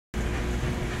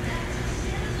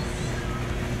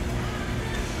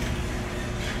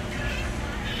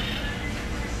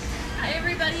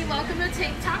welcome to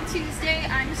Tank Talk Tuesday.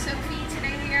 I'm Sophie.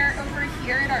 Today we are over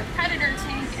here at our predator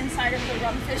tank inside of the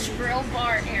RumFish Grill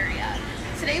bar area.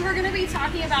 Today we're going to be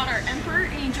talking about our emperor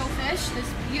angelfish, this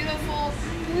beautiful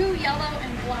blue, yellow,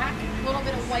 and black, a little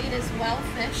bit of white as well,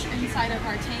 fish inside of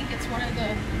our tank. It's one of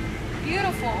the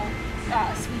beautiful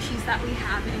species that we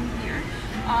have in here.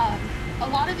 A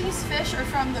lot of these fish are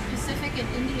from the Pacific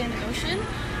and Indian Ocean,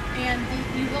 and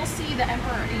you will see the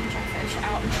emperor angelfish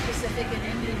out in the Pacific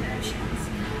and Indian Oceans.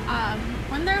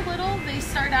 When they're little, they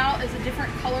start out as a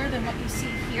different color than what you see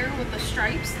here with the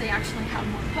stripes. They actually have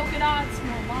more polka dots,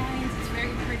 more lines. It's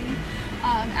very pretty.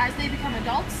 As they become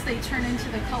adults, they turn into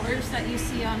the colors that you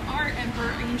see on our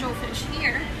emperor angelfish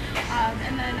here.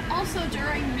 And then also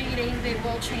during mating, they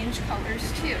will change colors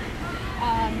too.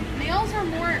 Males are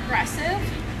more aggressive.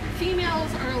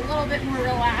 Females are a little bit more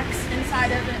relaxed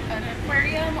inside of an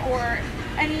aquarium or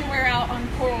anywhere out on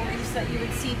coral reefs that you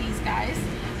would see these guys.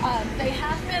 They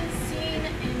have been seen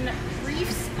in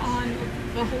reefs on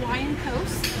the Hawaiian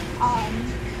coast.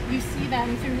 You see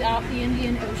them throughout the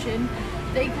Indian Ocean.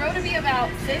 They grow to be about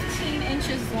 15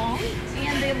 inches long,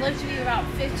 and they live to be about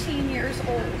 15 years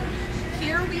old.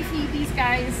 Here we feed these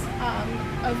guys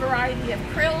a variety of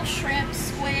krill, shrimp,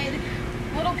 squid,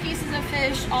 little pieces of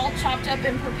fish, all chopped up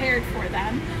and prepared for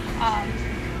them.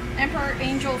 Emperor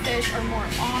angelfish are more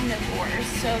omnivores,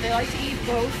 so they like to eat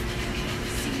both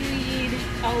seaweed,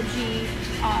 algae,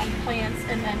 plants,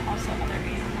 and then also other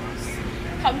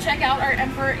animals. Come check out our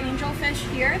emperor angelfish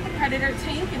here at the predator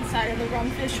tank inside of the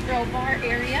RumFish Grill bar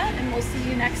area, and we'll see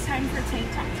you next time for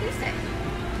Tank Talk Tuesday.